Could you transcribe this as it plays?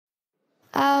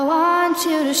I want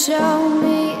you to show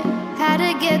me how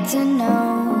to get to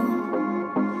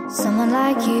know someone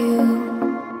like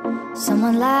you,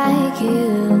 someone like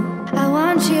you. I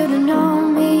want you to know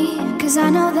me, 'cause I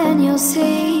know then you'll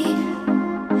see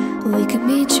we can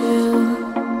be true,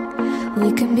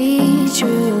 we can be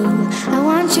true. I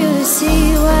want you to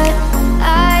see what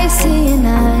I see in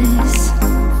us,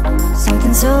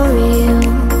 something so real,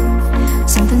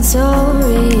 something so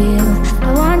real.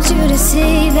 I want you to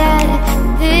see that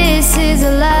this is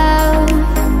a love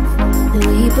that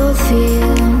we both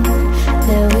feel,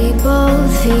 that we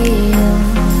both feel.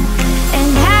 And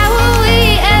how will we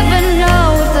ever know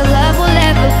if the love will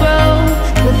ever grow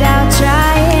without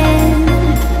trying,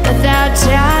 without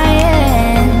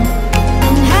trying?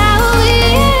 And how will we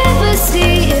ever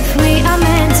see if we are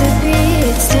meant to be?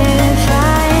 It's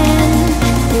terrifying,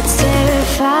 it's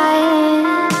terrifying.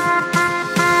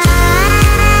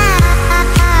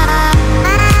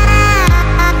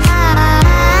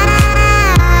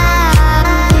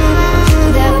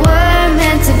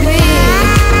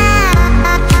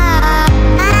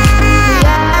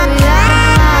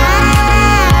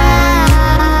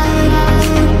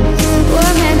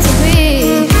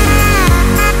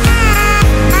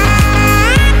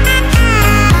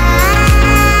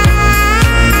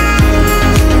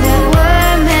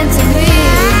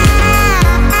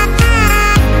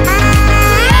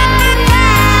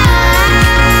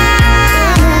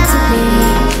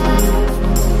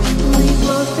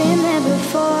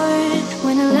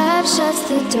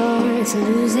 It's a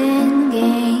losing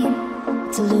game,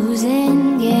 it's a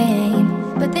losing game.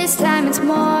 But this time it's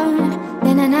more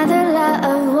than another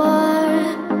love war.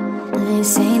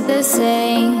 This ain't the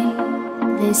same,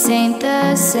 this ain't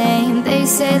the same. They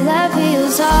say love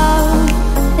heals all,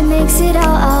 it makes it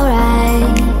all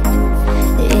alright.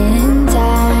 In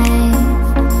time,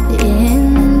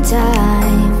 in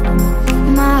time.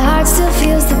 My heart still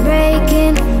feels the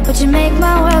breaking, but you make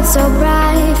my world so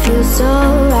bright. Feels so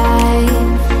right,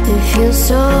 it feels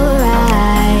so right.